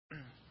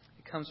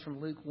comes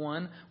from Luke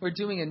 1. We're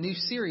doing a new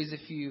series.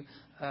 If you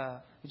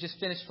we just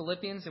finished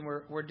Philippians, and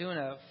we're doing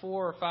a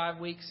 4 or 5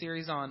 week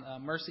series on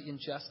mercy and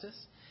justice.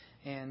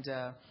 And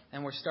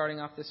we're starting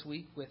off this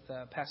week with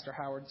Pastor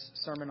Howard's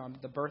sermon on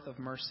the birth of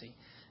mercy.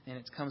 And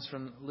it comes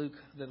from Luke,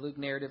 the Luke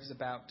narratives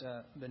about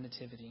the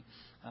Nativity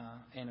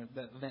and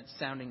the events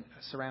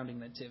surrounding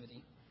the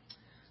Nativity.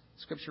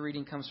 Scripture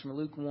reading comes from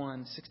Luke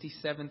 1,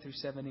 67 through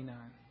 79.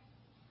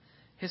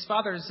 His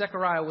father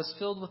Zechariah was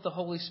filled with the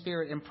Holy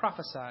Spirit and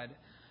prophesied,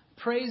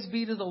 "Praise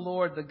be to the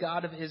Lord, the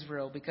God of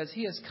Israel, because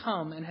he has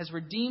come and has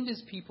redeemed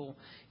his people.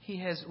 He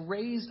has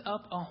raised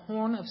up a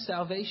horn of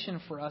salvation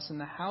for us in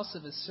the house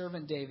of his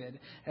servant David,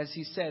 as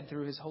he said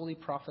through his holy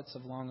prophets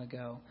of long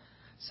ago.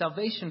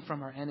 Salvation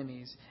from our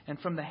enemies and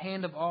from the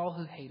hand of all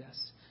who hate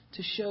us,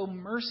 to show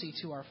mercy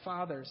to our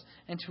fathers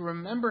and to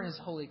remember his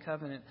holy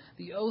covenant,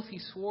 the oath he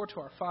swore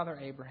to our father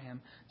Abraham,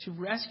 to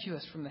rescue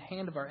us from the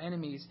hand of our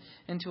enemies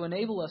and to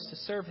enable us to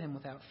serve him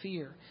without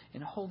fear,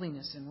 in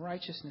holiness and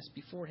righteousness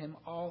before him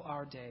all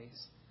our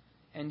days.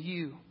 And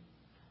you,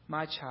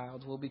 my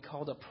child, will be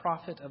called a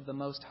prophet of the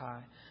Most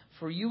High,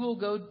 for you will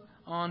go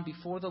on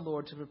before the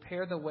Lord to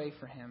prepare the way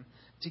for him,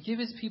 to give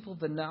his people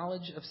the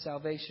knowledge of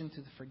salvation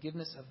through the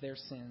forgiveness of their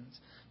sins,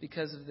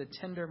 because of the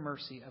tender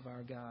mercy of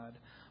our God,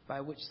 by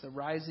which the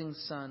rising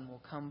sun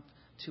will come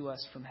to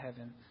us from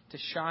heaven, to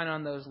shine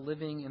on those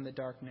living in the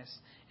darkness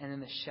and in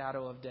the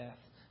shadow of death,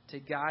 to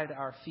guide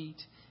our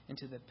feet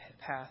into the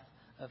path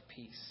of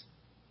peace."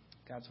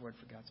 God's word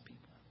for God's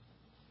people.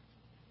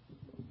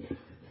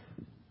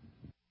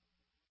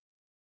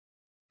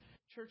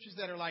 Churches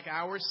that are like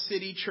our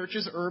city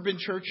churches, urban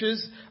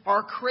churches,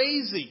 are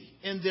crazy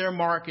in their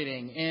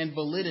marketing and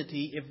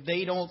validity if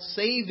they don't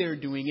say they're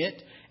doing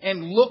it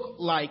and look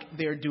like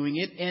they're doing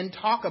it and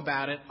talk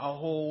about it a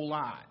whole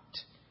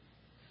lot.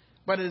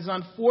 But it has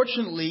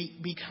unfortunately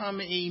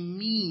become a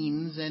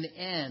means and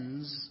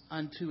ends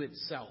unto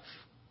itself.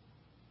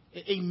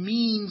 A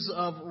means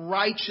of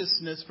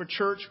righteousness for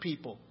church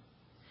people.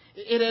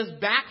 It has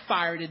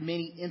backfired in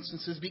many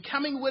instances,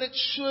 becoming what it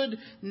should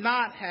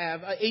not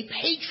have, a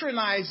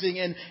patronizing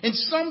and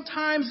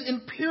sometimes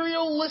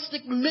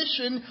imperialistic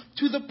mission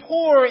to the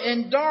poor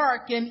and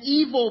dark and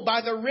evil by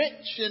the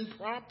rich and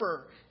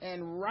proper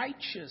and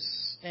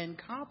righteous and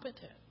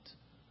competent.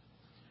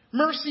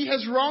 Mercy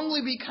has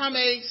wrongly become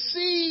a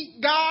see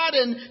God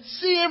and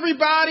see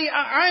everybody,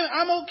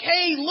 I'm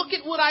okay, look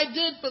at what I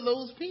did for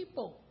those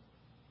people.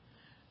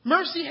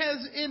 Mercy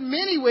has in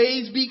many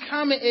ways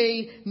become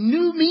a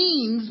new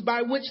means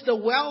by which the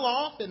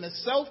well-off and the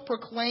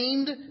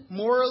self-proclaimed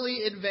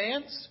morally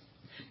advanced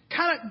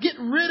kind of get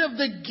rid of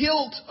the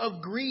guilt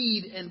of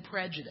greed and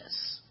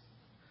prejudice.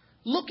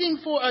 Looking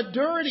for a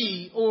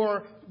dirty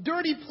or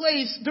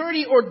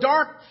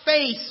dark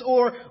face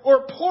or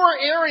poor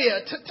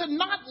area to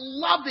not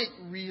love it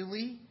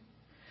really,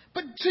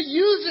 but to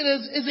use it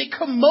as a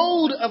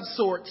commode of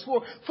sorts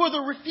for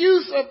the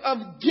refuse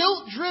of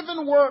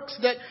guilt-driven works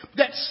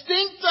that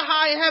stink to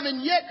high heaven,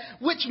 yet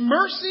which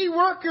mercy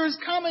workers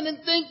come in and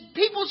think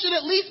people should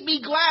at least be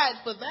glad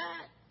for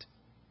that.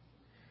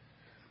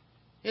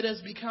 It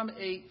has become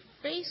a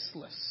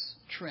faceless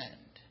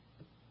trend,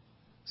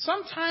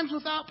 sometimes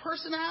without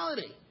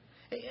personality.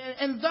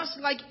 And thus,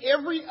 like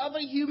every other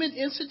human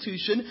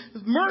institution,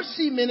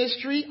 mercy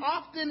ministry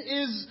often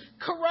is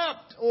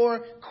corrupt or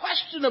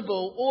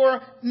questionable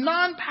or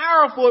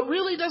non-powerful. It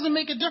really doesn't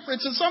make a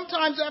difference. And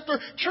sometimes after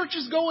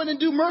churches go in and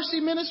do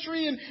mercy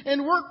ministry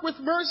and work with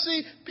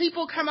mercy,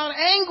 people come out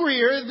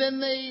angrier than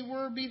they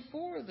were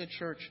before the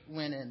church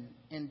went in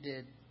and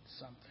did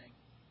something.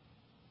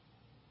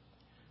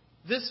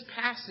 This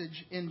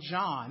passage in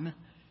John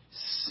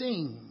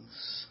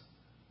sings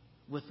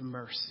with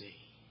mercy.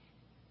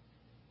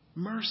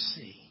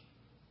 Mercy.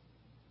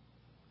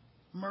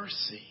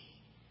 Mercy.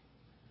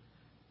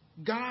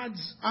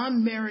 God's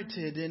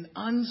unmerited and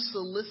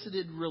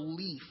unsolicited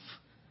relief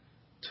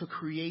to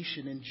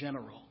creation in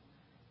general.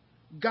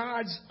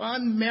 God's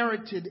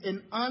unmerited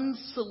and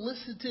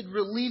unsolicited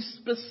relief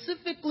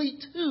specifically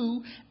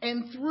to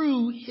and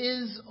through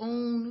his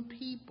own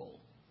people.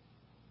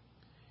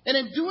 And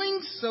in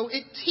doing so,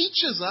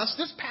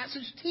 this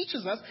passage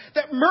teaches us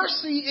that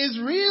mercy is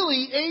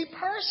really a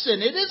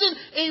person. It isn't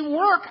a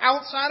work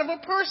outside of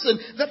a person.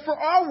 That for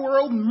our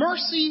world,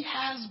 mercy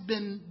has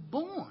been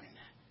born.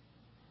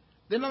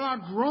 Then in our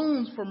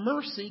groans for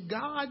mercy,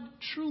 God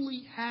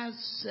truly has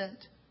sent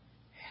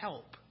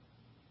help.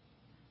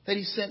 That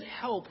he sent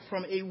help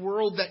from a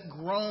world that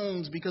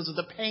groans because of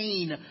the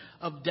pain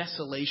of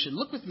desolation.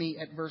 Look with me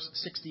at verse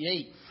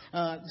 68.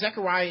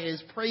 Zechariah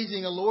is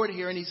praising the Lord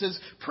here, and he says,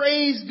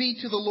 "Praise be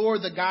to the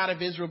Lord, the God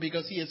of Israel,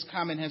 because he has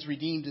come and has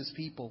redeemed his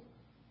people.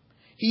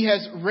 He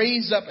has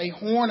raised up a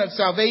horn of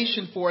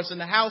salvation for us in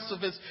the house of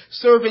his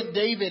servant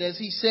David, as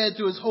he said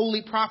through his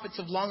holy prophets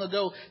of long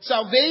ago,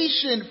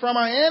 salvation from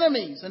our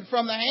enemies and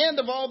from the hand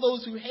of all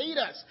those who hate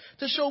us,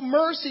 to show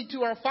mercy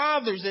to our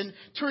fathers and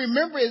to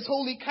remember his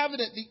holy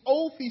covenant, the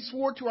oath he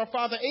swore to our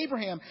father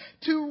Abraham,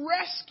 to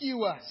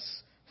rescue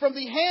us from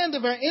the hand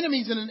of our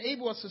enemies and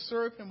enable us to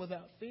serve him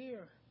without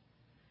fear.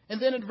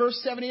 And then in verse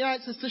 79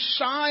 it says to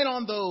shine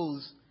on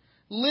those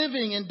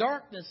living in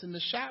darkness in the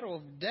shadow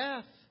of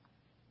death,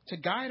 to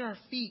guide our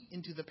feet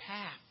into the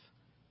path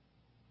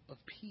of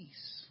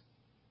peace.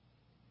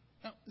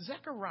 Now,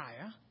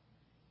 Zechariah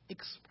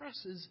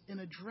expresses and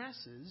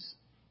addresses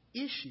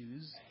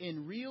issues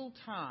in real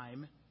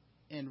time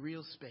and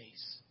real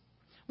space.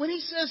 When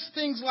he says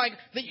things like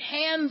the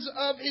hands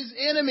of his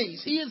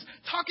enemies, he is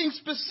talking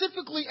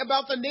specifically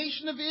about the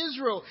nation of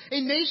Israel,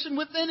 a nation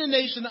within a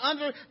nation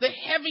under the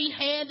heavy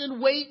hand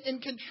and weight and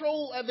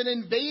control of an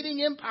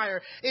invading empire,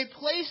 a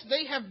place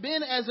they have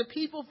been as a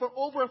people for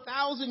over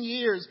 1,000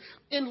 years,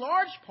 in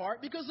large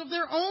part because of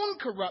their own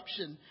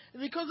corruption,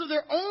 because of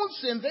their own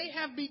sin. They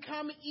have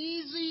become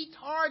easy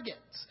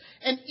targets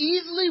and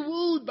easily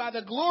wooed by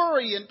the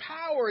glory and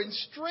power and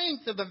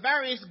strength of the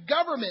various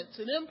governments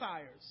and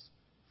empires.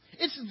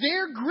 It's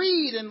their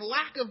greed and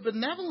lack of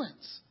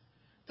benevolence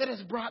that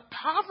has brought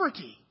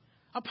poverty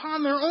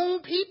upon their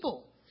own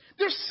people.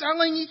 They're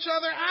selling each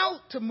other out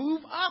to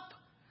move up.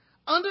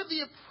 Under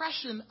the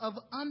oppression of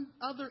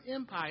other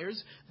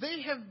empires,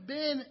 they have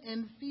been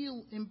and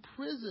feel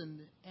imprisoned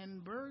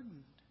and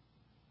burdened.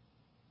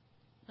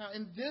 Now,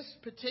 in this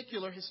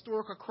particular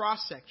historical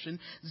cross-section,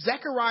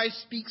 Zechariah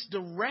speaks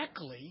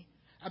directly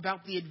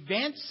about the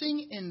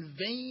advancing and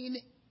vain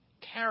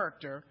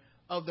character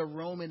of the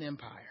Roman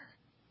Empire.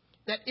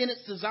 That in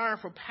its desire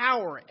for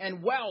power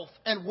and wealth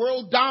and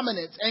world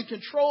dominance and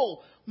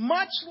control,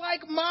 much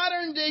like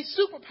modern day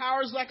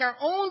superpowers like our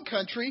own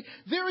country,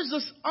 there is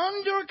this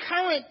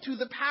undercurrent to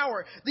the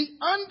power, the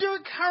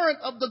undercurrent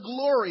of the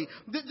glory.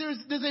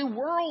 There's a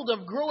world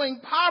of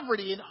growing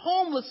poverty and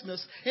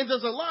homelessness, and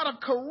there's a lot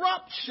of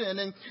corruption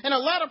and a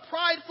lot of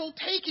prideful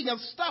taking of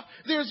stuff.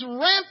 There's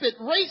rampant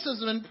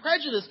racism and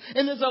prejudice,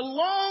 and there's a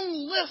long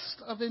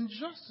list of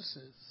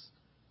injustices.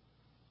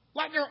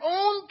 Like our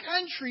own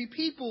country,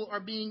 people are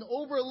being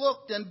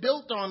overlooked and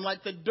built on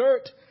like the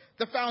dirt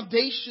the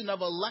foundation of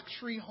a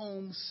luxury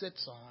home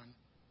sits on.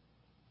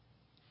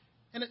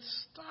 And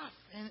it's stuff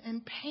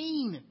and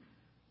pain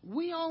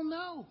we all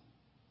know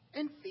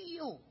and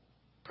feel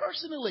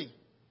personally.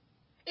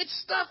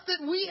 It's stuff that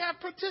we have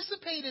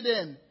participated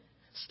in.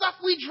 Stuff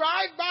we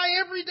drive by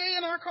every day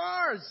in our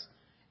cars.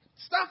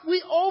 Stuff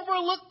we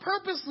overlook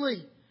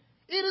purposely.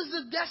 It is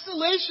the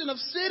desolation of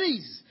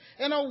cities.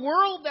 In a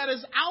world that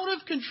is out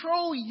of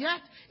control, yet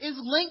is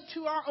linked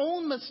to our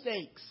own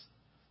mistakes.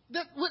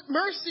 That what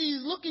mercy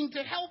is looking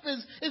to help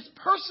is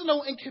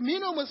personal and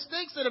communal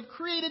mistakes that have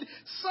created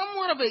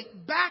somewhat of a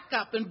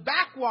backup and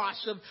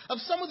backwash of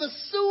some of the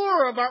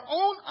sewer of our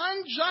own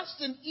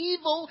unjust and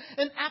evil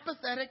and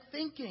apathetic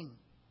thinking.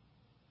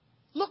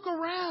 Look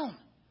around.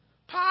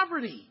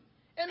 Poverty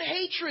and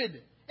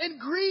hatred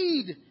and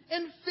greed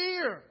and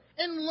fear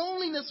and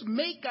loneliness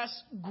make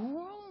us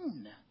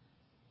groan.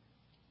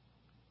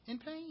 In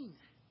pain.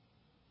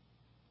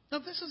 Now,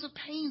 this is a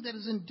pain that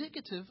is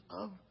indicative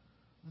of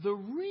the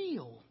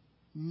real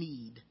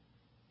need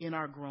in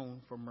our groan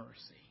for mercy.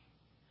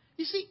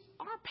 You see,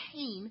 our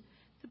pain,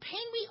 the pain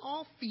we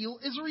all feel,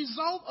 is a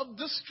result of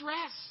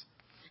distress.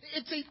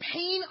 It's a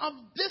pain of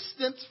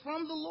distance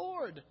from the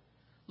Lord.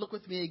 Look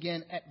with me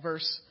again at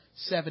verse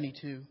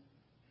 72.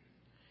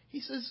 He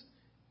says,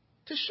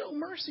 to show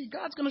mercy,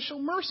 God's going to show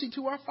mercy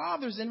to our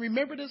fathers and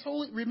remember his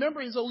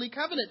holy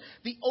covenant,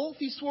 the oath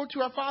he swore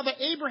to our father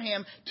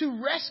Abraham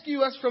to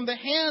rescue us from the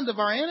hand of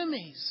our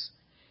enemies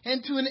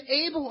and to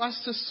enable us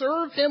to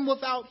serve him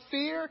without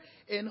fear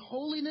in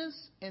holiness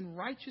and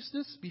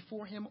righteousness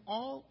before him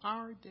all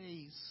our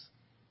days.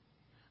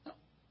 Now,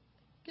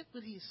 get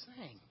what he's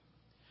saying.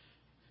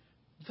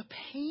 The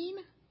pain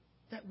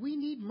that we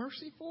need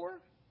mercy for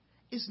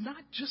is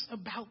not just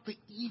about the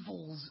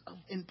evils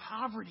and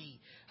poverty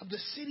of the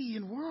city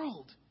and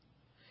world.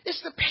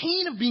 It's the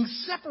pain of being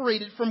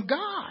separated from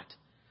God.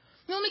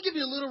 Now, let me give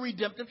you a little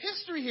redemptive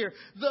history here.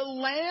 The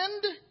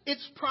land,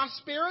 its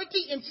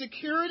prosperity and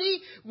security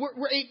were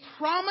a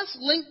promise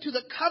linked to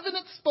the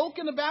covenant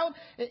spoken about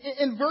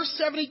in verse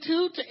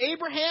 72 to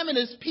Abraham and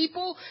his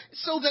people,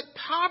 so that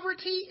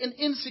poverty and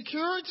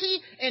insecurity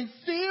and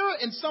fear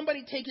and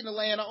somebody taking the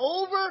land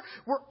over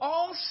were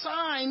all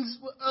signs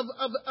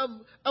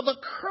of a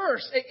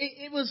curse.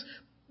 It was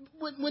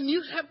when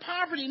you have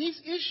poverty and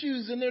these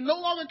issues and they're no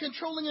longer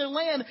controlling their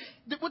land,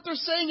 what they're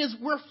saying is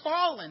we're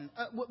fallen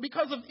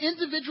because of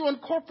individual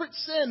and corporate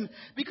sin,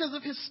 because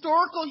of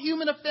historical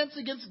human offense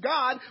against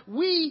God.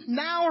 We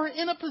now are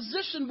in a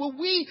position where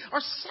we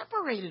are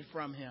separated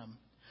from him.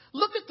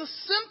 Look at the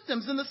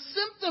symptoms, and the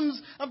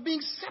symptoms of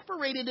being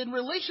separated in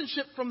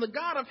relationship from the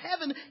God of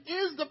heaven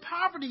is the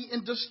poverty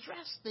and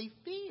distress they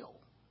feel.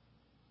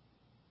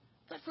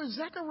 But for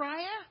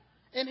Zechariah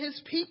and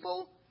his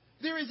people,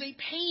 there is a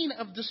pain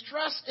of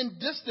distress and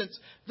distance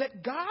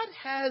that God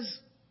has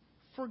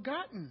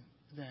forgotten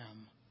them.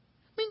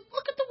 I mean,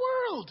 look at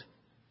the world.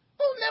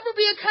 We'll never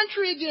be a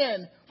country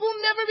again.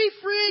 We'll never be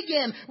free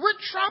again. We're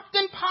trapped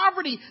in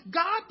poverty.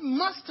 God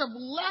must have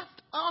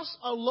left us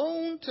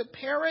alone to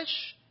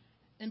perish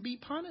and be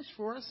punished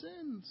for our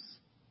sins.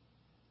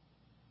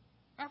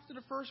 After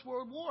the First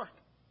World War,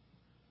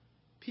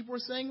 people were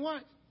saying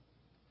what?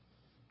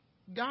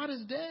 God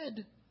is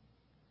dead.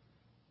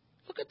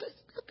 Look at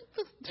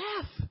this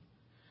death.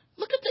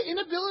 Look at the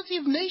inability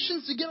of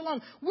nations to get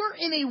along. We're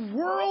in a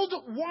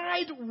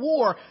worldwide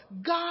war.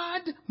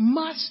 God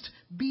must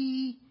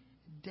be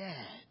dead.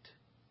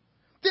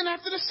 Then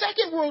after the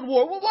Second World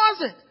War, what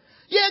was it?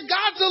 Yeah,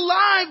 God's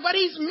alive, but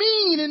he's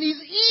mean and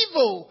he's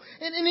evil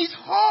and he's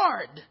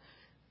hard.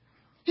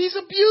 He's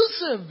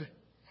abusive.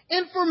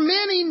 And for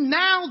many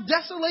now,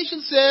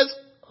 desolation says,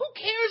 who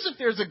cares if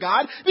there's a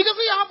God? Because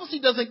he obviously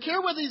doesn't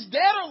care whether he's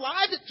dead or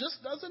alive. It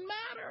just doesn't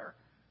matter.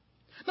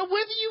 Now, whether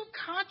you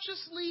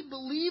consciously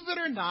believe it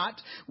or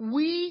not,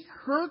 we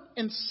hurt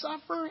and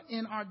suffer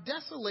in our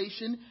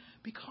desolation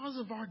because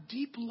of our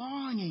deep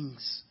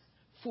longings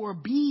for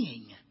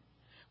being.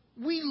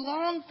 We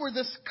long for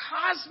this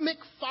cosmic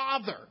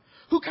Father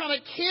who kind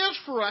of cares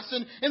for us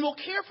and will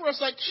care for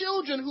us like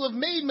children who have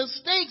made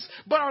mistakes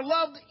but are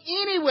loved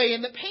anyway.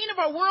 And the pain of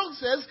our world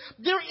says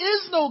there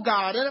is no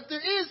God. And if there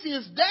is, he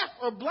is deaf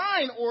or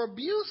blind or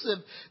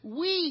abusive.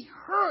 We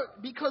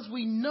hurt because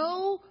we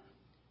know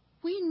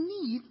we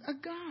need a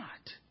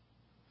God.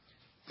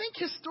 Think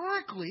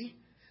historically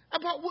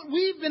about what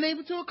we've been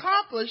able to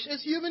accomplish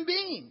as human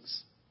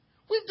beings.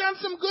 We've done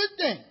some good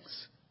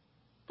things.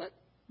 But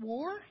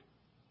war,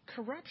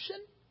 corruption,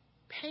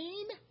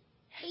 pain,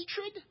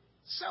 hatred,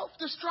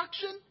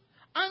 self-destruction,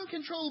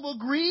 uncontrollable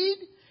greed.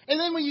 And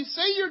then when you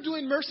say you're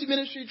doing mercy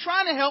ministry,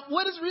 trying to help,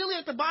 what is really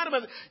at the bottom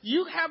of it?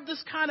 You have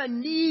this kind of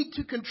need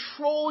to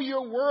control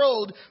your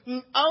world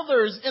and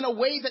others in a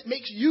way that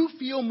makes you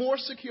feel more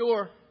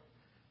secure.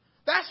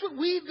 That's what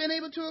we've been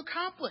able to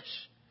accomplish.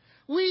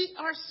 We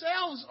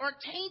ourselves are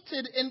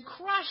tainted and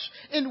crushed,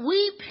 and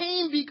we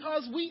pain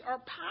because we are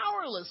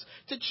powerless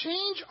to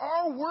change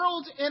our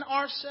world and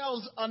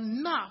ourselves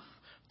enough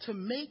to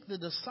make the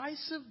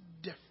decisive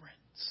difference.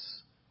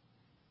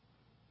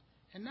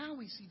 And now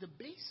we see the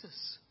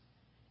basis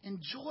and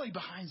joy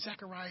behind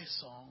Zechariah's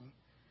song.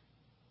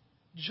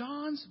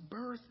 John's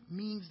birth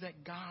means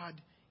that God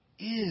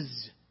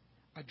is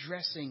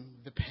addressing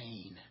the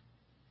pain.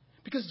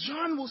 Because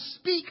John will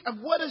speak of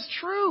what is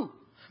true.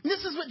 And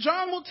this is what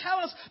John will tell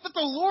us, that the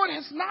Lord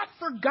has not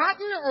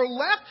forgotten or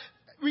left,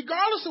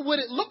 regardless of what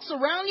it looks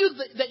around you,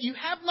 that you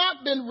have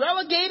not been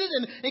relegated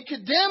and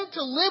condemned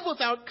to live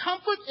without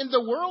comfort in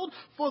the world.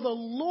 For the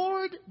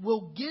Lord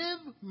will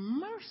give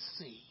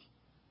mercy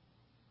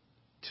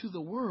to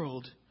the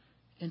world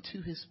and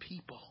to his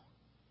people.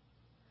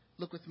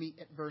 Look with me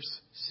at verse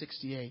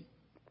 68.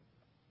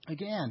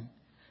 Again,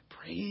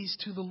 praise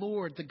to the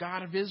Lord, the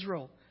God of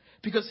Israel,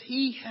 because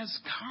he has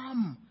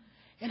come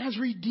and has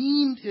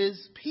redeemed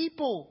his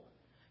people.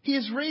 He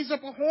has raised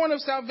up a horn of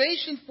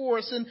salvation for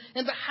us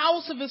in the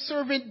house of his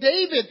servant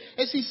David,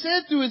 as he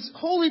said through his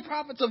holy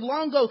prophets of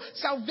long ago,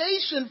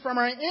 salvation from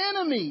our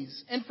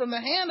enemies and from the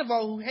hand of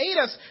all who hate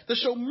us, to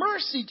show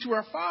mercy to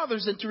our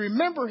fathers and to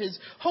remember his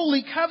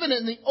holy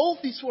covenant and the oath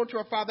he swore to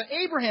our father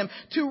Abraham,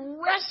 to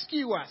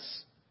rescue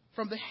us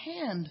from the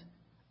hand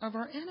of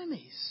our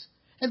enemies.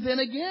 And then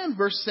again,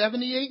 verse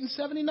 78 and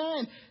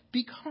 79,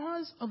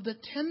 because of the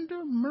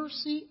tender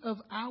mercy of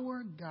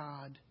our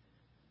God,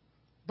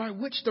 by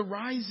which the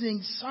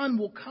rising sun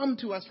will come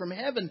to us from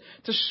heaven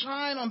to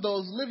shine on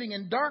those living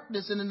in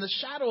darkness and in the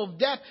shadow of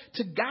death,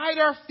 to guide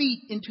our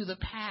feet into the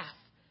path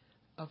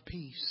of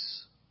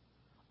peace.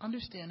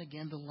 Understand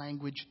again the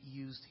language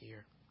used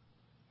here.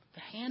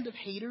 The hand of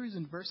haters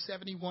in verse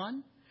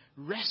 71,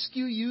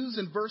 rescue used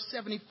in verse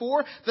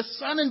 74, the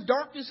sun and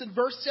darkness in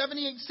verse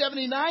 78 and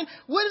 79.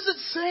 What is it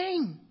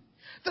saying?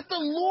 That the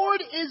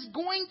Lord is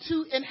going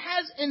to and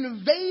has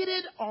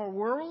invaded our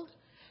world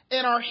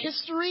and our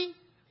history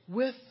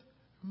with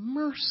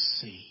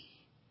mercy.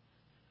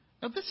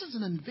 Now, this is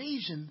an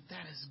invasion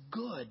that is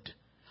good.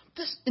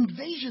 This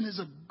invasion is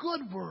a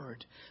good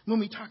word when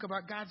we talk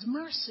about God's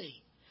mercy.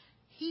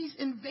 He's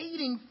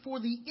invading for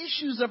the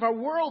issues of our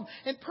world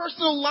and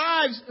personal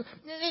lives.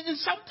 And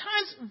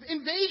sometimes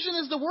invasion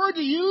is the word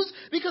to use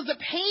because the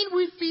pain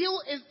we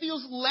feel, it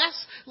feels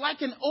less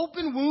like an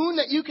open wound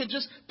that you could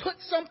just put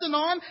something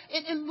on.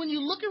 And when you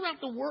look around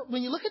the world,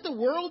 when you look at the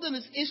world and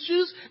its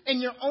issues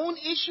and your own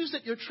issues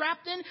that you're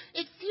trapped in,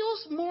 it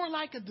feels more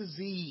like a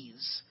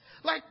disease.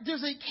 Like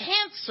there's a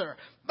cancer.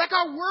 Like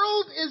our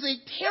world is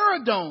a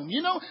terror dome.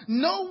 You know,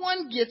 no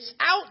one gets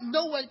out.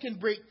 No one can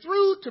break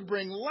through to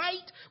bring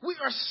light. We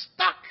are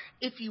stuck,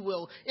 if you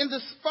will, in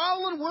this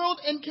fallen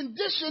world and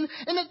condition.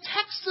 And the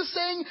text is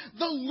saying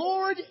the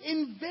Lord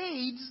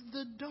invades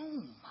the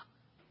dome.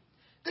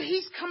 That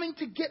he's coming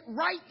to get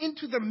right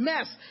into the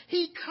mess.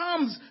 He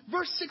comes,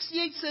 verse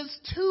 68 says,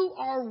 to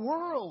our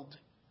world.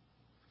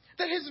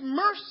 That his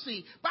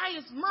mercy, by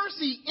his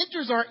mercy,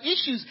 enters our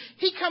issues.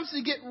 He comes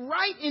to get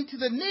right into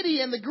the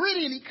nitty and the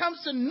gritty, and he comes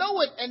to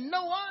know it and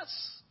know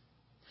us.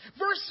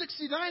 Verse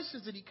 69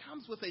 says that he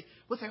comes with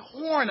a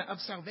horn of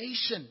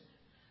salvation,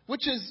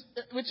 which is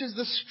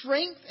the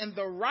strength and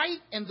the right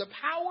and the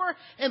power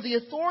and the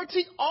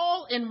authority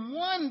all in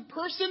one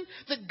person,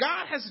 that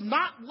God has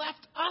not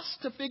left us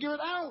to figure it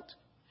out.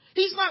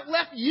 He's not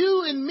left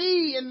you and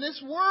me in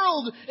this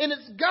world, in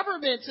its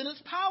governments, in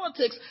its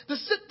politics, to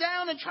sit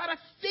down and try to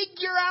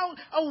figure out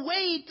a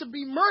way to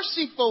be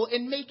merciful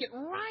and make it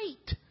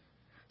right.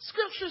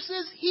 Scripture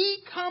says he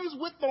comes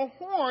with the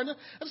horn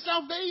of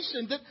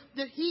salvation,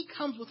 that he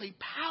comes with a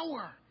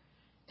power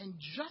and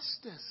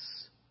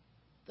justice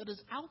that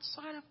is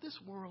outside of this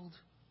world,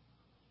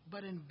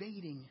 but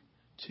invading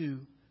to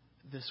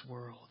this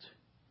world.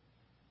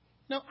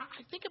 Now,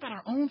 I think about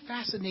our own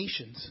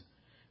fascinations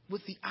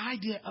with the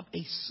idea of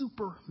a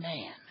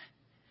Superman.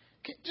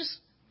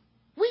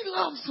 We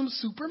love some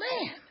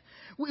Superman.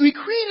 We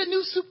create a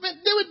new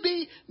Superman. There would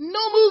be no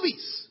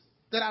movies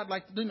that I'd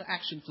like to do,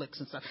 action flicks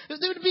and stuff. There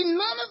would be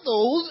none of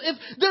those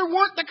if there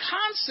weren't the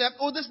concept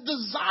or this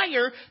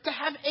desire to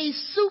have a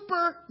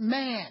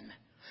Superman.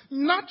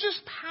 Not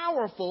just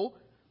powerful,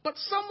 but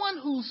someone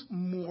who's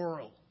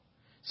moral.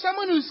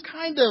 Someone who's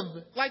kind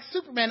of like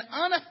Superman,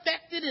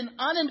 unaffected and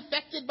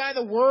uninfected by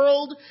the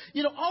world.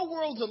 You know, our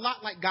world's a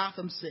lot like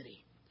Gotham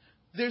City.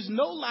 There's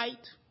no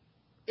light.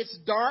 It's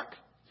dark.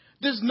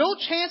 There's no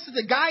chance that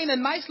the guy in a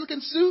nice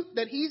looking suit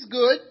that he's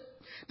good.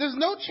 There's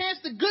no chance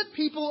the good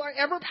people are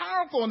ever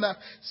powerful enough.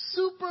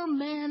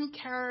 Superman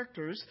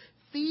characters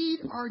feed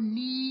our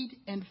need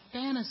and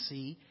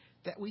fantasy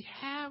that we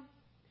have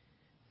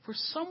for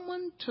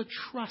someone to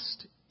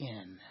trust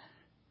in.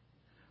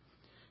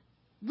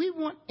 We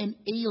want an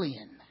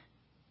alien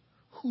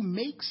who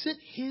makes it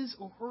his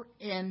or her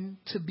end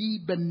to be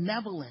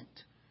benevolent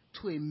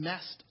to a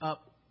messed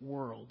up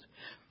world.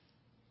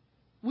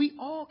 We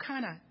all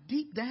kind of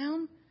deep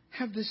down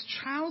have this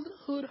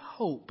childhood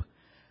hope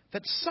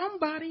that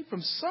somebody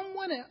from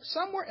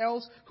somewhere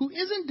else who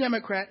isn't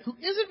Democrat, who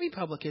isn't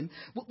Republican,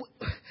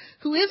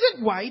 who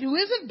isn't white, who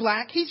isn't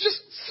black, he's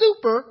just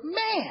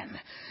Superman.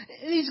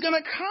 And he's going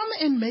to come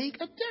and make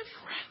a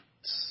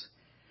difference.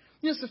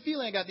 You know, it's the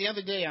feeling I got the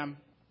other day,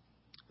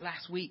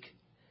 last week.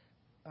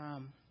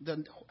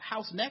 The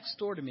house next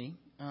door to me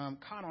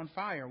caught on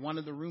fire. One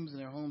of the rooms in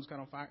their homes caught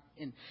on fire.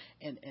 And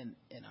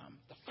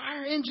the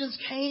fire engines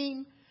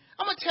came.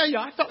 I'm going to tell you,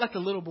 I felt like a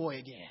little boy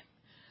again.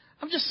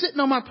 I'm just sitting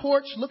on my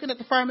porch looking at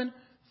the firemen.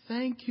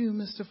 Thank you,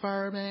 Mr.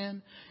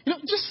 Fireman. You know,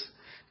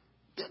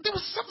 there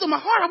was something in my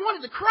heart. I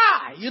wanted to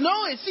cry, you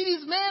know, and see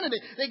these men, and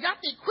they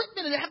got the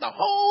equipment, and they had the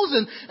hose,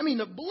 and I mean,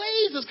 the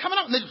blaze was coming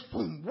out, and they just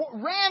boom,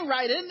 ran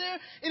right in there,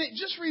 and it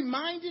just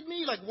reminded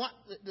me, like,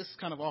 this is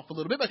kind of off a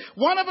little bit, but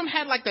one of them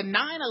had like the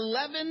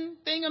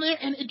 9/11 thing on there,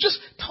 and it just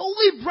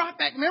totally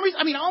brought back memories.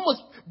 I mean, I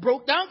almost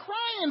broke down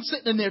crying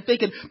sitting in there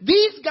thinking,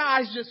 these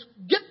guys just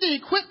get the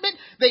equipment,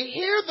 they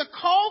hear the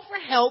call for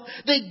help,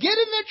 they get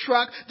in their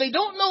truck, they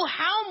don't know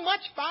how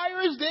much fire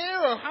is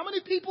there or how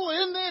many people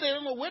are in there, they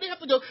don't know where they have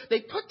to go,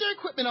 they put their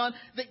equipment on,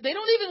 they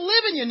don't even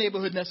live in your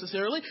neighborhood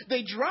necessarily,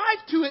 they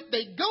drive to it,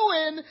 they go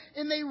in,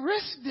 and they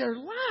risk their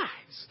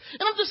lives.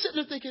 And I'm just sitting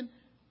there thinking,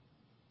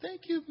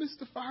 thank you,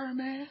 Mr.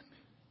 Fireman.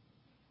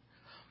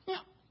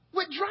 Now,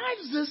 what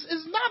drives this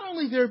is not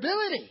only their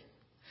ability,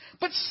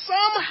 but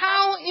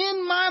somehow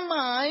in my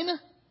mind,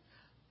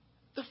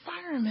 the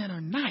firemen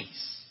are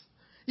nice.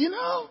 You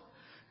know?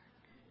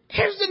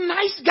 Here's the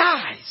nice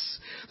guys.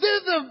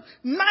 They're the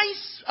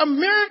nice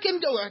American,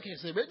 I can't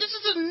say, but this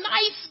is the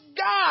nice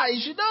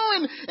guys, you know,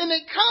 and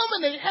they come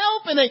and they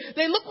help and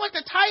they look like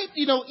the type,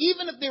 you know,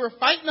 even if they were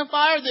fighting a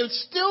fire, they would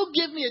still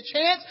give me a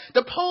chance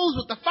to pose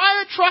with the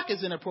fire truck,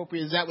 as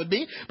inappropriate as that would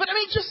be. But I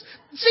mean, just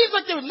seems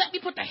like they would let me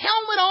put the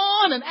helmet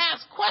on and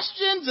ask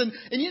questions,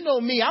 and you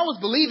know me, I was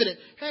believing it.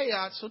 Hey,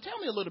 so tell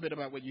me a little bit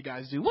about what you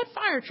guys do. What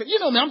fire truck? You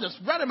know me, I'm just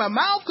running my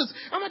mouth because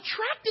I'm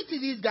attracted to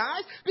these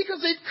guys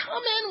because they've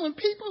come in when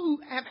people who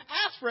have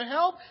asked for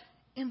help,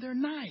 and they're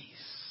nice.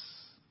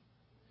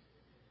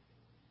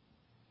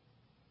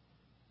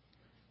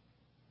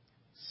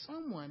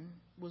 Someone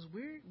was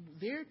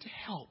there to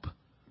help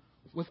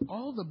with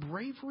all the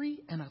bravery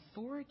and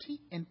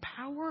authority and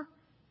power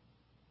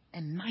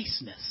and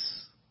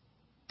niceness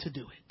to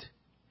do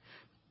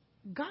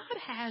it. God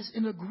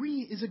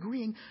is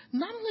agreeing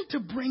not only to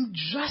bring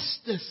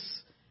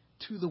justice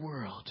to the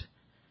world,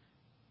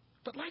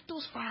 but like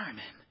those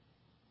firemen,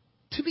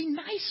 to be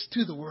nice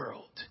to the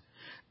world.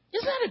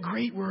 Isn't that a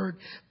great word?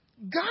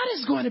 God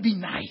is going to be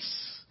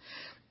nice.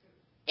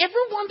 Ever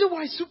wonder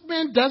why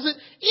Superman does it?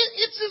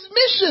 It's his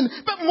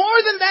mission. But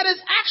more than that,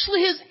 it's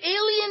actually his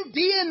alien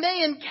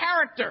DNA and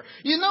character.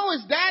 You know,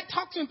 his dad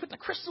talked to him, put the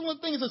crystal in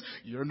the thing and says,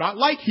 you're not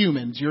like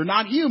humans. You're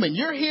not human.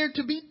 You're here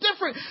to be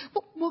different.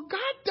 Well,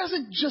 God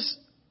doesn't just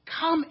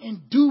come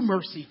and do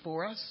mercy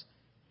for us.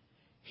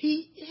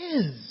 He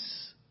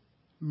is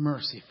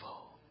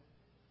merciful.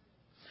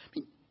 I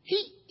mean,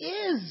 he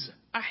is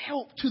a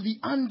help to the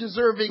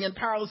undeserving and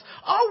powerless.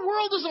 Our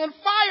world is on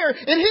fire,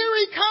 and here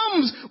he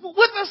comes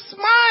with a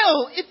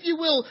smile, if you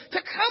will, to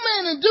come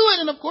in and do it.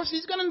 And of course,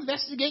 he's going to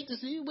investigate to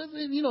see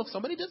if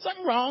somebody did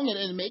something wrong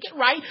and make it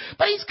right.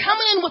 But he's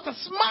coming in with a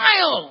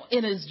smile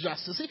in his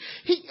justice.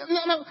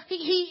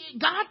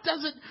 God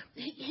doesn't.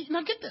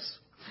 Now get this.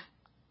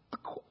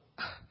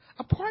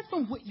 Apart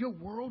from what your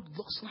world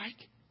looks like,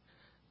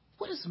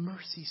 what does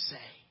mercy say?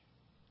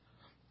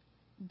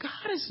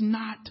 God is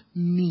not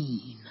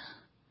mean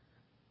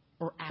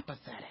or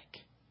apathetic.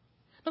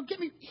 Don't get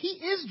me. He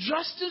is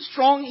just as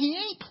strong. He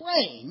ain't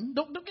playing.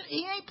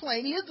 He ain't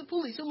playing. He is the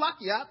police. He'll lock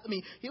you up. I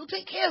mean, he'll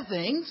take care of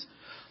things.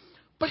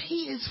 But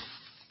he is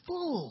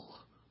full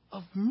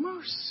of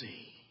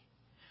mercy.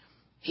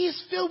 He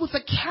is filled with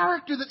a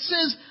character that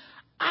says,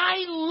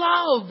 I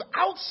love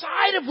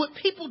outside of what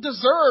people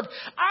deserve.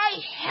 I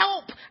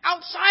help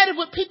outside of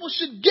what people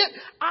should get.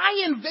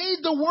 I invade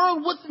the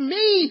world with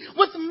me,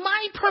 with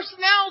my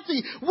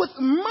personality, with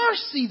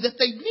mercy that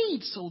they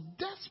need so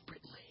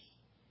desperately.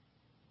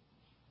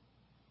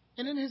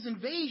 And in his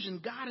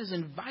invasion, God is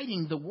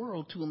inviting the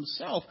world to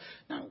himself.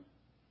 Now,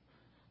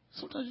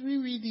 sometimes when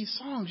you read these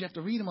songs, you have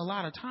to read them a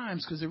lot of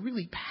times because they're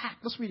really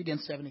packed. Let's read again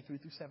 73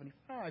 through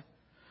 75.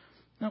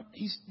 Now,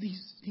 he's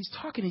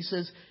talking. He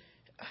says,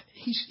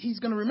 he's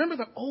going to remember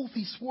the oath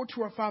he swore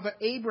to our father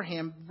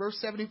Abraham, verse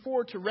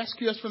 74, to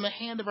rescue us from the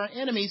hand of our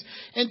enemies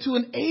and to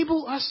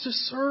enable us to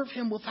serve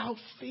him without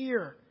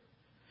fear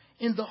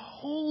in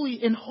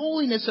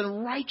holiness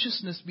and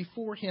righteousness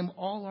before him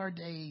all our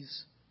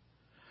days.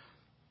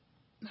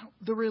 Now,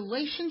 the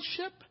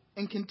relationship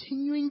and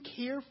continuing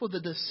care for the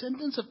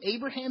descendants of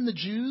Abraham, the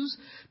Jews,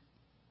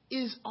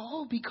 is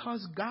all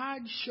because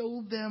God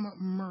showed them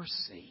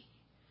mercy.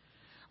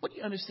 What do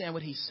you understand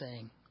what he's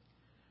saying?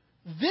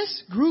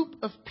 This group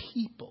of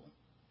people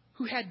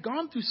who had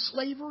gone through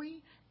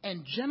slavery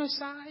and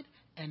genocide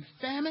and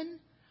famine,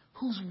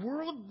 whose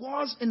world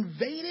was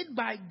invaded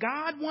by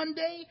God one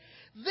day,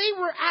 they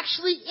were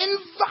actually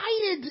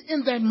invited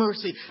in that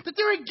mercy. That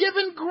they were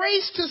given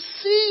grace to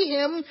see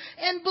him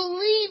and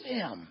believe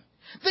him.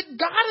 That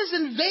God is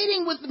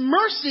invading with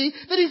mercy,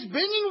 that he's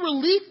bringing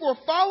relief for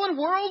a fallen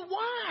world.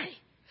 Why?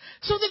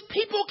 So that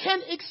people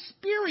can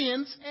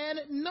experience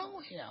and know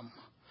him.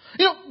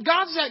 You know,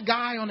 God's that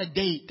guy on a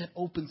date that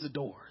opens the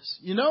doors,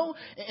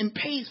 and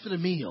pays for the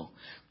meal.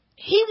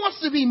 He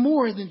wants to be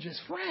more than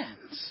just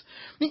friends.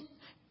 I mean,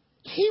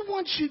 he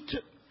wants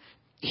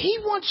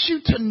you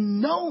to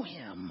know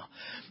him.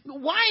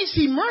 Why is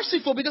he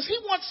merciful? Because he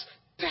wants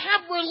to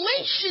have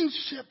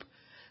relationship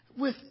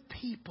with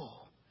people.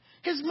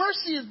 His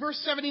mercy, as verse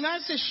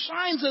 79 says,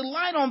 shines a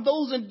light on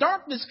those in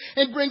darkness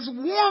and brings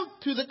warmth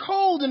to the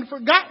cold and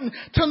forgotten,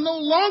 to no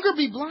longer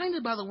be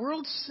blinded by the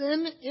world's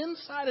sin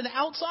inside and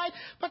outside,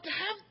 but to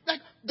have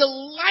the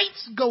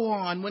lights go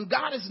on when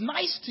God is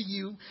nice to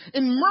you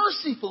and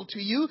merciful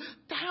to you,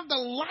 to have the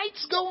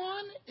lights go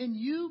on and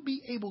you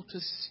be able to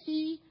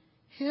see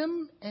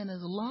him and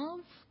his love.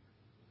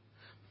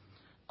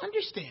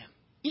 Understand,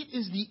 it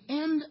is the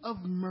end of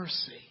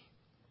mercy.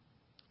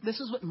 This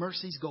is what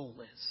mercy's goal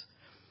is.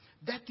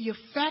 That the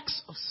effects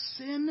of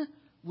sin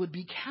would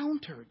be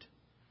countered.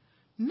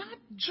 Not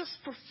just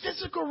for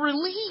physical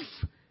relief,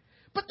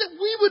 but that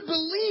we would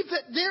believe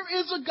that there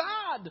is a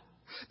God.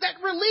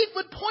 That relief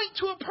would point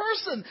to a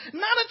person,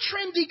 not a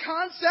trendy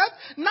concept,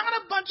 not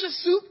a bunch of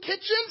soup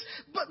kitchens,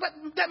 but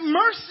that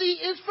mercy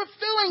is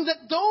fulfilling,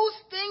 that those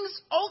things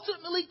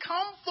ultimately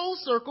come full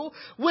circle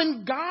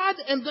when God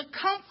and the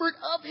comfort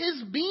of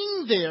his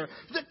being there,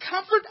 the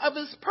comfort of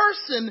his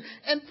person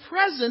and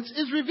presence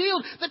is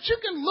revealed. That you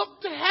can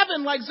look to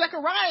heaven like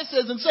Zechariah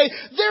says and say,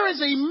 there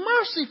is a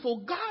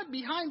merciful God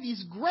behind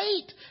these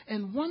great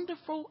and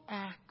wonderful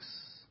acts.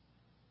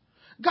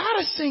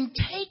 God is saying,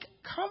 take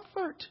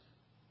comfort.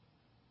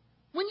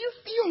 When you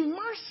feel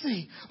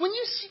mercy, when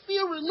you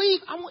feel relief,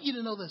 I want you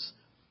to know this.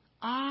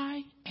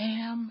 I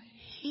am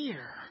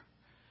here.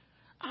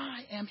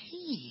 I am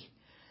he.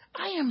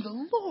 I am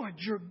the Lord,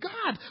 your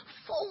God,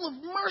 full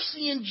of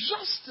mercy and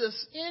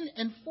justice in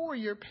and for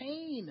your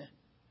pain.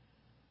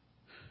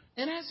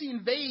 And as he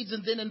invades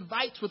and then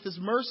invites with his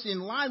mercy in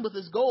line with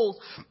his goals,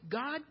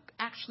 God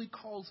actually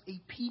calls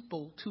a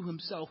people to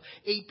himself,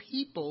 a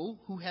people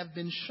who have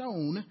been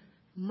shown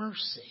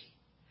mercy.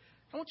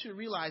 I want you to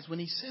realize when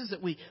he says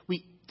that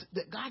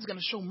that God's going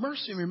to show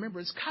mercy and remember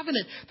his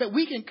covenant, that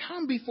we can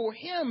come before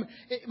him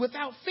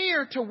without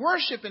fear to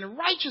worship in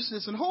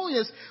righteousness and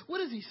holiness.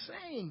 What is he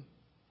saying?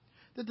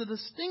 That the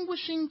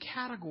distinguishing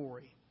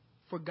category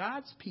for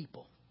God's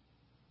people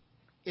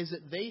is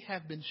that they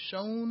have been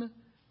shown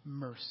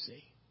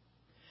mercy.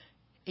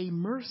 A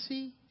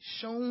mercy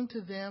shown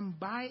to them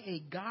by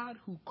a God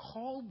who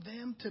called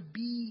them to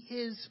be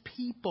his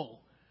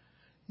people.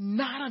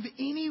 Not of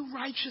any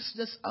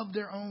righteousness of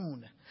their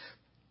own.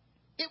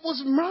 It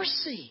was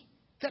mercy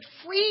that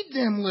freed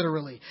them,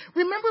 literally.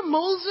 Remember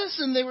Moses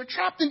and they were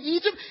trapped in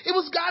Egypt? It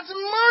was God's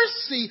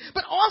mercy,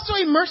 but also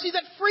a mercy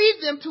that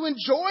freed them to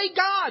enjoy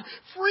God,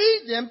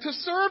 freed them to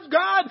serve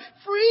God,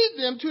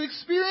 freed them to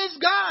experience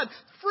God,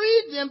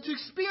 freed them to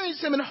experience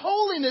him in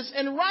holiness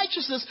and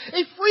righteousness,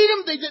 a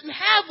freedom they didn't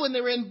have when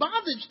they were in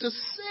bondage to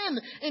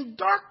sin and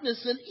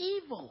darkness and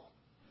evil.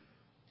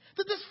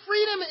 That this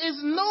freedom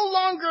is no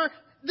longer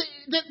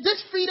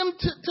this freedom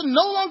to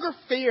no longer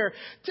fear,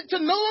 to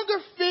no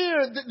longer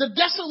fear the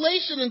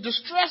desolation and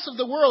distress of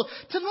the world,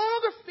 to no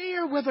longer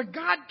fear whether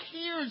God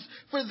cares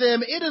for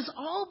them. It is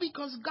all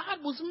because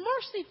God was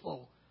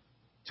merciful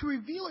to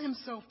reveal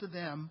himself to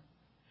them.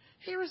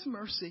 Here is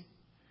mercy.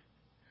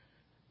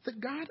 that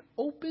God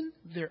opened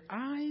their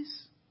eyes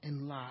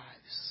and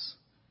lives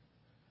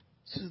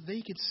so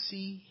they could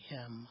see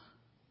him.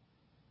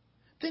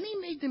 Then he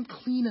made them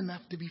clean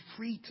enough to be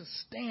free to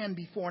stand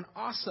before an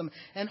awesome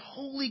and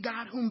holy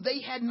God whom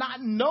they had not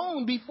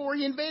known before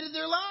he invaded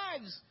their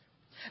lives.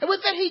 And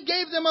with that, he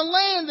gave them a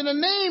land and a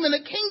name and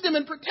a kingdom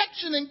and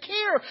protection and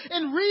care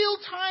in real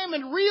time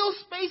and real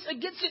space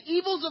against the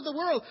evils of the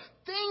world.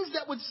 Things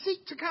that would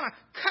seek to kind of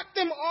cut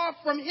them off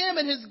from him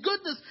and his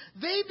goodness.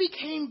 They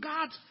became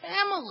God's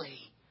family.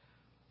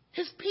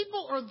 His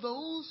people are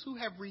those who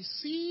have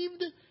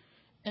received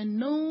and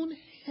known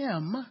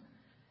him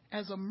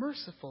as a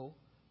merciful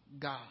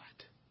God.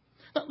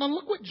 Now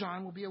look what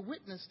John will be a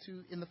witness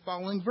to in the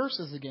following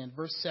verses again.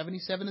 Verse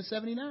 77 and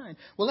 79.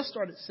 Well, let's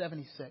start at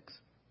 76.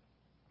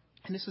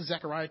 And this is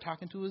Zechariah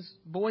talking to his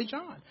boy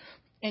John.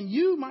 And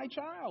you, my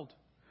child,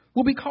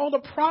 will be called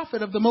a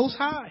prophet of the Most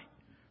High.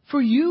 For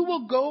you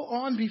will go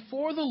on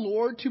before the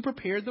Lord to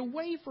prepare the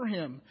way for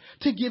him,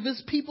 to give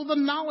his people the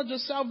knowledge of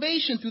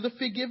salvation through the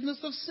forgiveness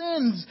of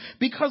sins,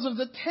 because of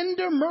the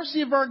tender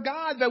mercy of our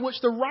God, by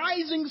which the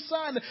rising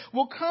sun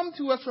will come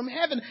to us from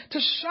heaven, to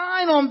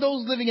shine on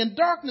those living in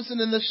darkness and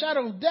in the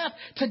shadow of death,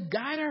 to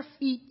guide our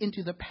feet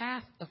into the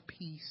path of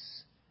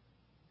peace.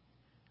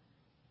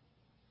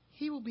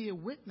 He will be a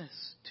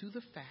witness to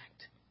the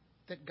fact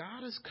that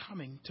God is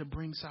coming to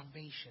bring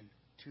salvation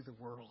to the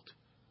world,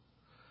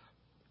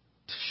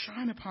 to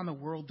shine upon the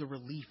world the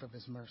relief of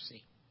his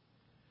mercy,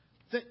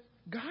 that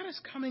God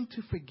is coming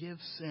to forgive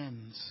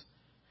sins,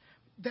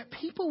 that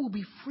people will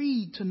be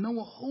freed to know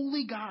a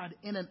holy God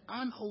in an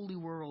unholy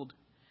world.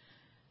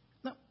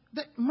 Now,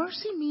 that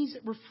mercy means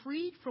that we're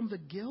freed from the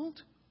guilt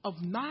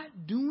of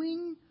not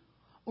doing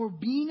or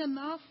being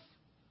enough,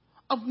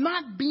 of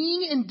not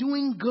being and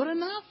doing good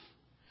enough.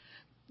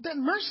 That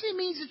mercy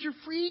means that you're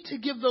free to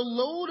give the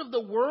load of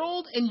the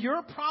world and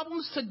your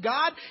problems to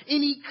God,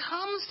 and he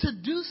comes to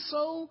do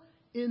so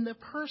in the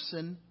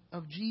person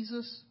of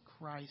Jesus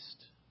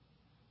Christ.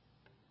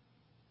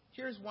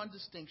 Here's one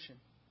distinction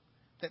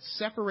that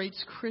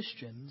separates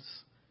Christians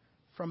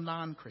from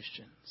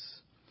non-Christians.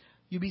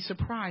 You'd be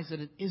surprised that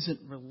it isn't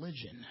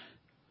religion.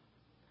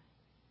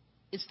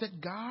 It's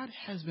that God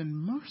has been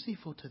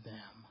merciful to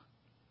them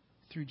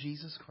through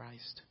Jesus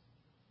Christ.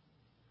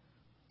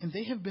 And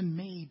they have been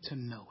made to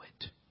know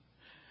it.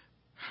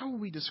 How will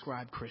we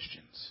describe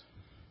Christians?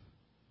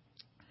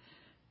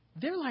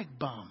 They're like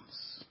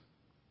bums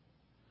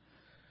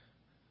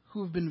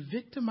who have been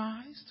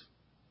victimized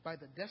by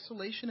the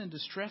desolation and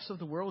distress of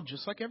the world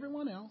just like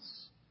everyone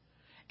else,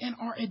 and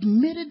are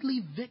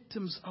admittedly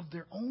victims of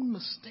their own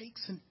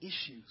mistakes and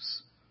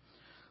issues,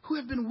 who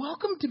have been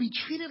welcomed to be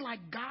treated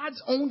like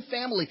God's own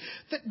family,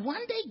 that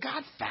one day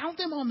God found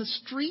them on the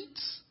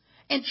streets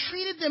and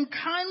treated them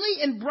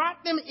kindly and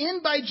brought them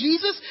in by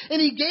Jesus. And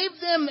he gave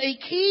them a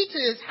key to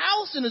his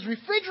house and his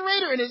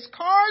refrigerator and his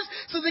cars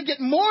so they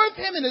get more of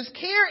him and his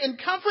care and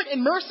comfort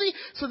and mercy,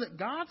 so that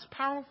God's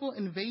powerful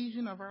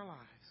invasion of our lives,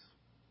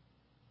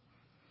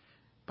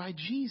 by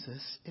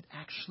Jesus, it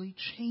actually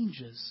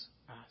changes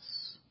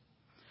us.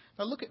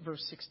 Now look at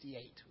verse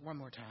 68 one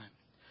more time.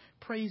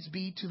 Praise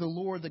be to the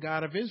Lord, the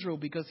God of Israel,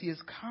 because he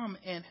has come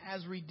and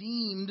has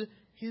redeemed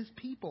his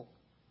people.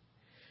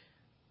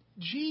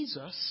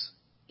 Jesus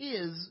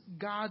is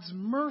God's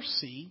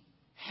mercy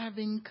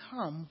having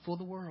come for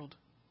the world.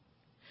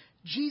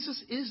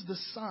 Jesus is the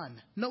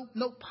Son. No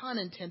pun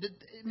intended.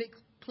 It makes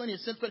plenty of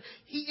sense, but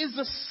he is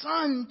the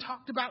Son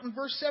talked about in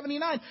verse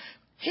 79.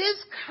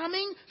 His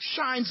coming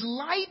shines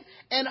light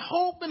and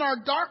hope in our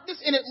darkness,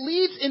 and it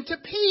leads into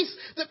peace,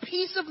 the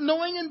peace of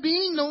knowing and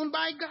being known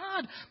by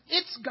God.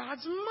 It's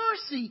God's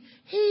mercy.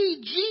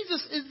 He,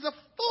 Jesus, is the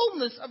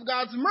fullness of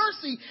God's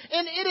mercy,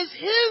 and it is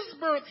his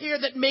birth here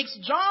that makes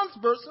John's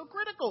birth so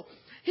critical.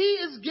 He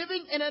is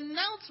giving an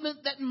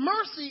announcement that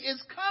mercy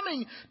is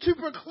coming to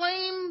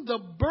proclaim the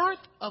birth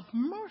of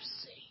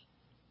mercy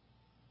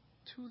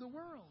to the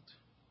world.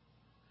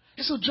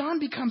 And so John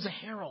becomes a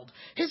herald.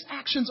 His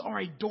actions are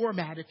a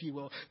doormat, if you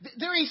will.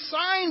 They're a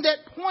sign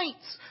that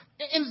points.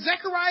 And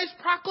Zechariah's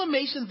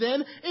proclamation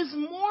then is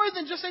more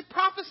than just a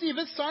prophecy of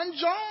his son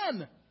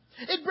John.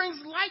 It brings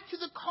light to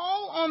the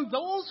call on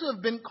those who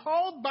have been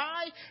called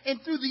by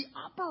and through the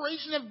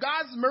operation of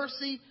God's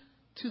mercy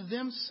to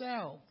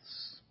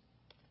themselves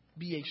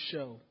be a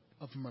show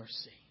of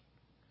mercy.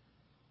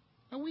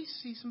 Now we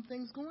see some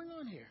things going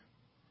on here.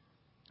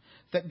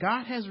 That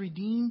God has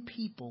redeemed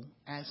people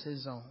as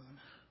his own.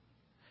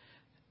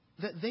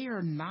 That they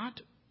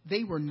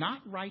were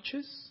not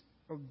righteous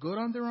or good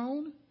on their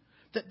own.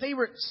 That they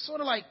were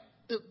sort of like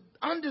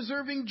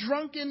undeserving,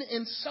 drunken,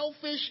 and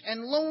selfish,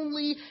 and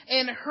lonely,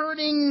 and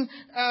hurting,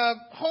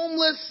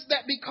 homeless.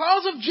 That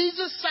because of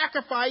Jesus'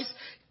 sacrifice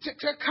to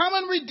come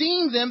and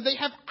redeem them, they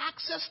have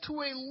access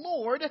to a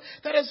Lord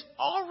that has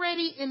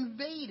already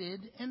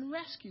invaded and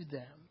rescued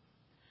them.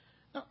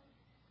 Now,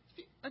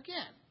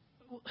 again,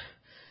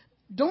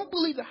 don't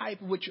believe the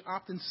hype of what you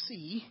often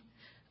see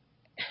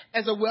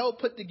as a well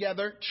put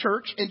together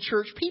church and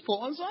church people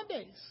on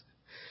Sundays.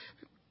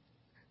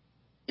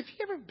 If you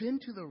ever been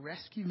to the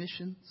rescue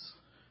missions,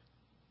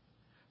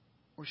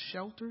 or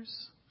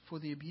shelters for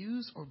the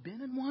abused or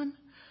been in one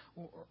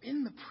or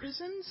in the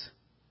prisons,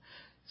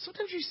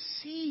 sometimes you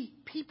see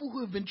people who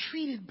have been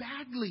treated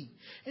badly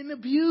and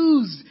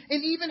abused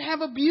and even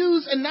have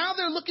abused, and now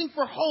they're looking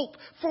for hope,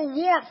 for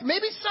warmth,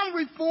 maybe some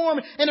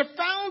reform, and have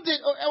found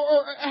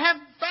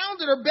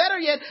it or better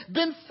yet,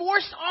 been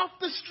forced off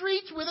the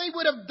streets where they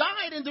would have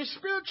died in their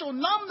spiritual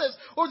numbness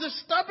or the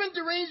stubborn,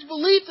 deranged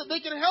belief that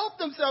they can help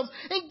themselves.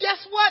 And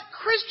guess what?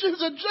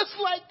 Christians are just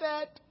like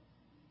that.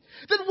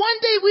 That one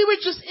day we were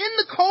just in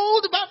the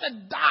cold about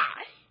to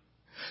die.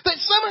 That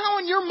somehow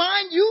in your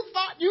mind you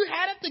thought you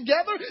had it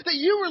together, that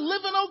you were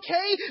living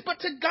okay, but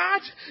to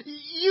God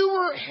you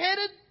were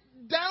headed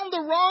down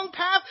the wrong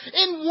path.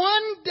 And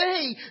one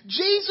day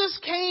Jesus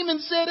came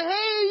and said,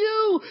 hey,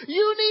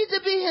 you need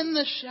to be in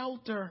the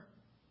shelter.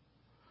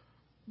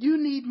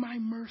 You need my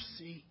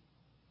mercy.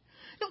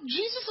 You know,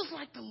 Jesus is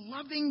like the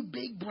loving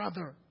big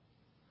brother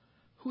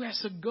who has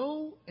to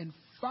go and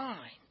find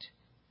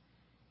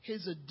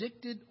his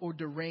addicted or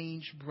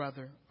deranged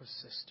brother or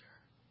sister.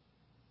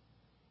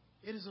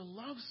 It is a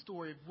love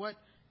story of what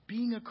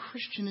being a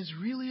Christian is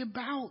really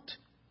about.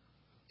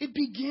 It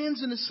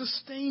begins and is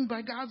sustained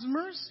by God's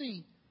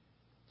mercy.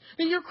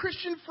 And your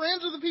Christian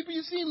friends or the people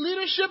you see in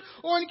leadership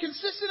or in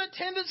consistent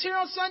attendance here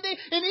on Sunday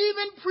and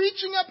even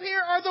preaching up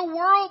here are the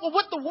world, or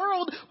what the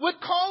world would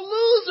call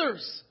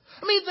losers.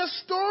 I mean, the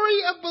story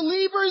of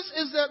believers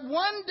is that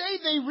one day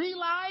they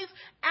realized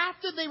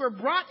after they were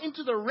brought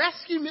into the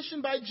rescue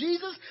mission by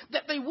Jesus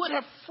that they would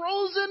have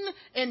frozen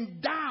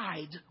and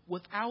died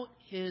without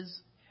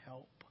his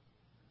help.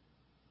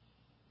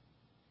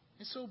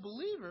 And so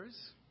believers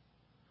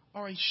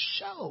are a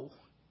show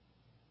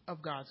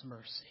of God's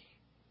mercy.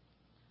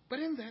 But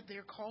in that,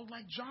 they're called,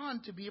 like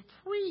John, to be a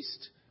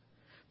priest.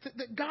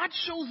 That God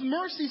shows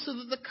mercy so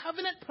that the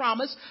covenant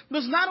promise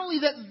was not only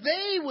that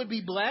they would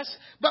be blessed,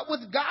 but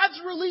with God's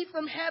relief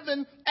from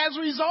heaven as a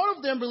result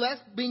of them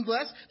being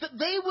blessed, that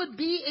they would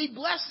be a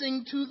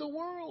blessing to the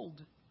world.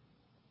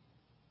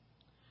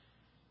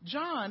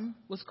 John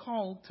was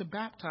called to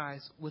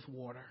baptize with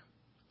water.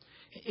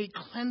 A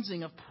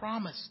cleansing of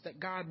promise that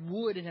God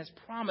would and has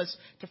promised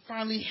to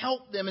finally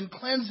help them and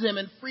cleanse them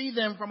and free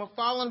them from a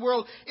fallen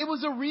world. It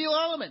was a real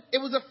element. It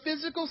was a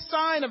physical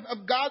sign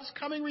of God's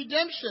coming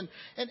redemption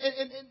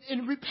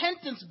and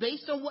repentance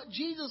based on what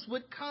Jesus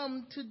would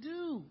come to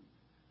do.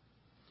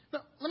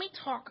 Now, let me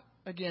talk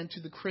again to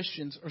the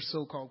Christians or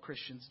so-called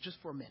Christians just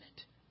for a minute.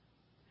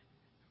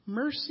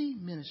 Mercy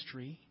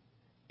ministry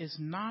is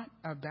not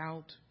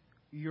about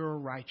your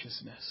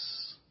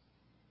righteousness.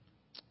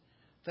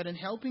 That in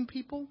helping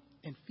people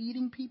and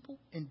feeding people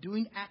and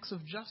doing acts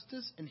of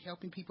justice and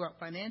helping people out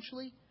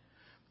financially,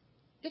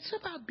 it's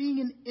about being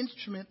an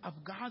instrument of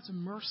God's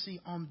mercy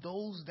on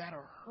those that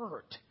are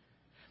hurt.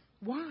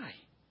 Why?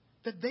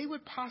 That they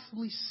would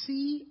possibly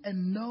see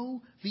and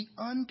know the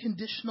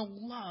unconditional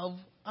love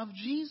of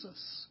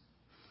Jesus.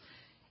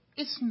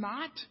 It's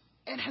not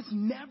and has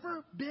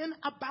never been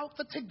about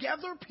the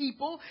together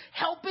people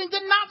helping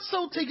the not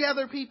so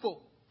together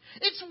people.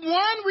 It's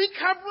one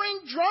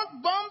recovering drunk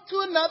bum to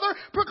another,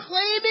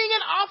 proclaiming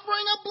and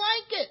offering a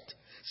blanket.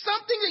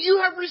 Something that you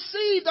have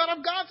received out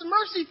of God's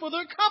mercy for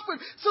their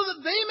comfort, so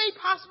that they may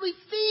possibly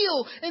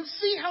feel and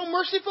see how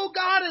merciful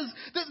God is.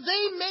 That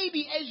they may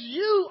be, as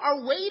you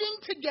are waiting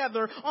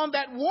together on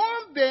that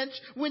warm bench,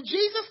 when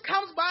Jesus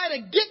comes by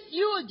to get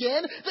you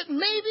again, that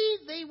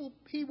maybe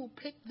he will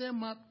pick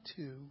them up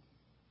too.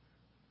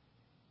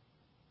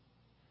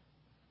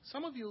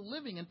 Some of you are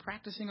living and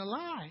practicing a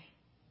lie.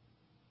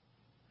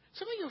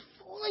 Some of you are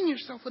fooling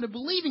yourself into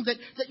believing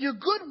that your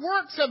good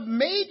works have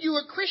made you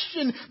a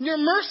Christian, your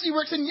mercy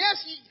works, and yes,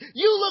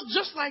 you look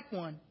just like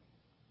one.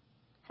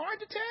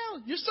 Hard to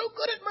tell. You're so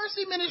good at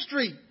mercy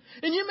ministry.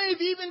 And you may have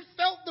even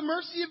felt the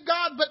mercy of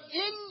God, but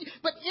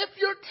if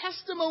your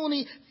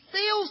testimony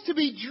fails to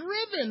be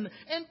driven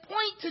and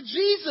point to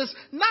Jesus,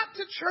 not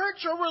to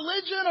church or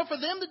religion or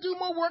for them to do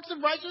more works of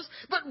righteousness,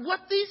 but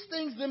what these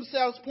things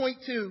themselves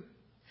point to.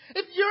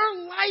 If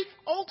your life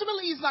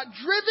ultimately is not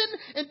driven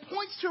and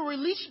points to a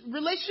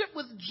relationship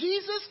with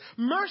Jesus,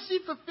 mercy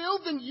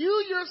fulfilled, then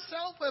you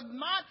yourself have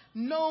not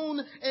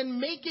known and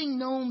making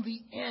known the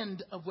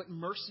end of what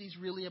mercy is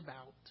really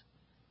about.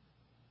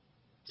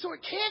 So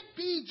it can't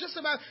be just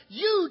about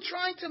you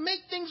trying to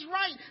make things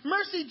right.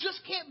 Mercy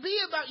just can't be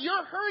about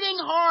you're hurting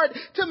hard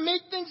to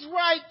make things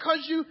right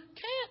because you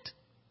can't.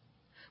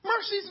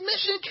 Mercy's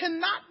mission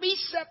cannot be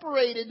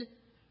separated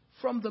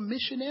from the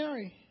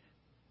missionary,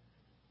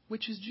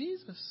 which is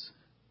Jesus.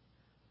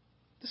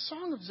 The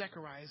song of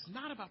Zechariah is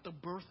not about the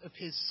birth of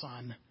his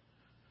son,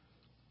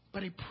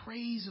 but a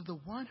praise of the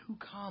one who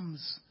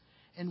comes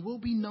and will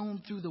be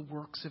known through the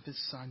works of his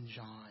son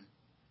John.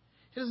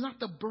 It is not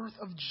the birth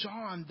of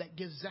John that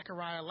gives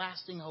Zechariah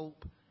lasting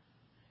hope.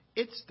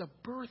 It's the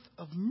birth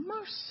of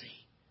mercy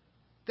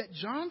that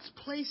John's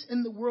place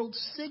in the world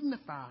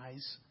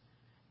signifies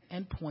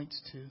and points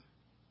to.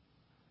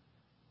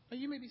 Now,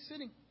 you may be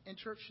sitting in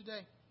church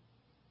today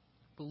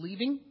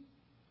believing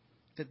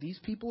that these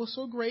people are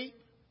so great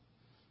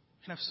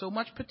and have so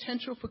much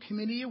potential for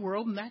community and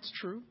world, and that's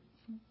true.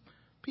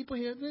 People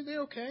here,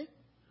 they're okay.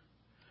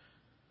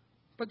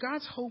 But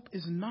God's hope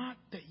is not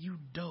that you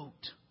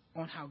dote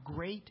on how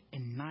great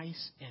and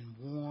nice and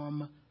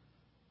warm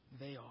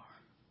they are,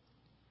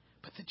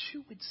 but that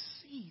you would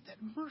see that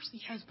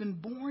mercy has been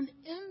born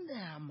in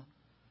them.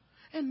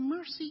 And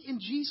mercy in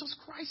Jesus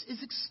Christ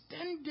is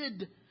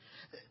extended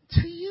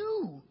to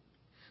you.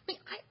 I mean,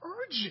 I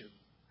urge you.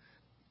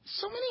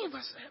 So many of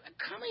us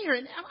come here,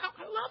 and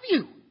I love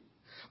you.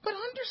 But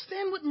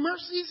understand what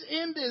mercy's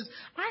end is.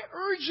 I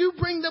urge you,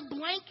 bring the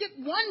blanket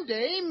one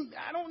day.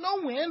 I don't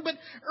know when, but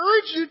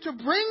urge you to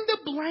bring the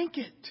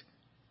blanket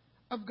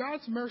of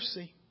God's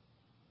mercy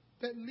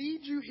that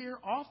leads you here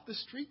off the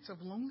streets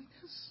of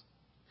loneliness,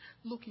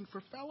 looking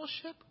for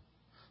fellowship,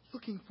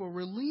 looking for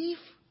relief,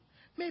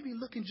 maybe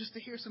looking just to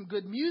hear some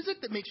good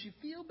music that makes you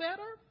feel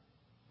better.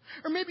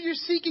 Or maybe you're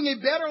seeking a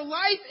better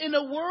life in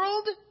a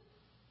world.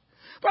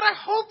 But I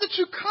hope that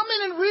you come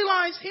in and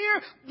realize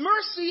here,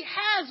 mercy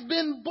has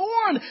been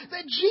born,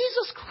 that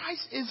Jesus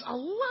Christ is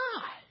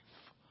alive.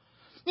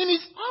 And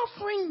He's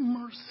offering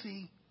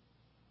mercy.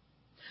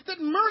 That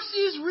mercy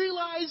is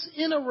realized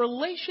in a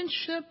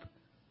relationship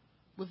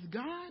with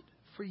God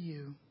for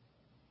you.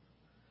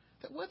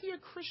 That whether you're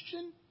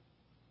Christian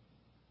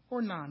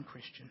or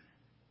non-Christian,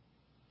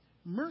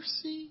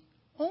 mercy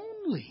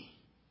only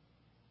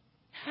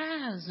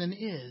has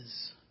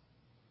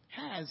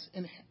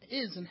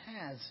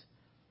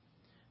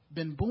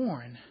been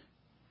born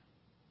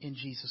in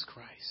Jesus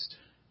Christ.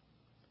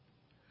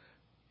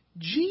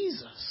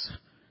 Jesus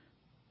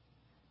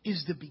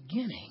is the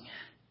beginning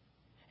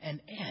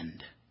and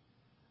end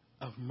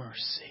of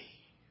mercy.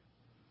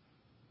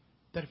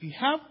 That if you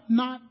have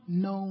not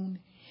known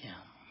Him,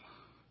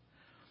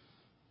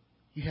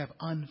 you have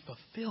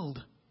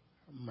unfulfilled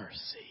mercy.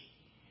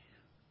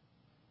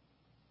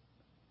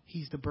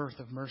 He's the birth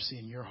of mercy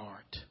in your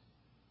heart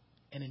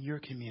and in your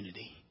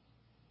community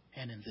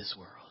and in this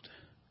world.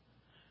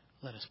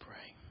 Let us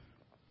pray.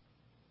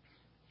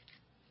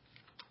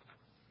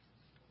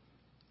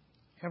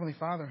 Heavenly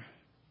Father,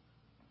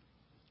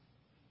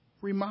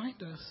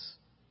 remind us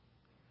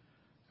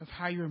of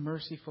how you're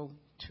merciful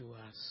to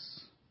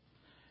us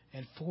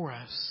and for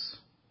us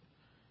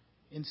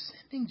in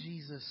sending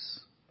Jesus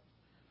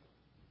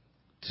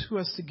to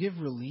us to give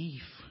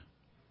relief,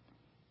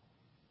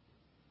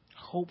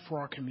 hope for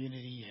our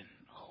community, and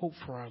hope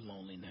for our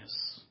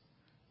loneliness.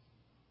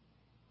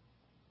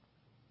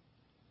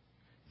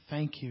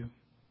 Thank you,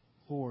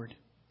 Lord,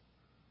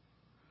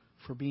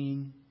 for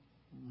being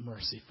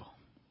merciful.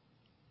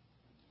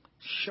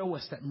 Show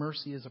us that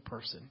mercy is a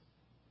person,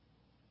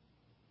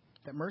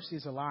 that mercy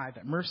is alive,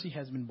 that mercy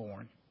has been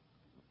born.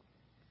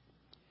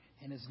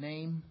 And His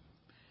name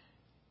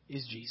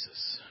is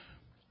Jesus.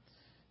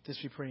 This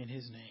we pray in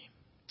His name.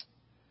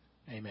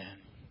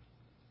 Amen.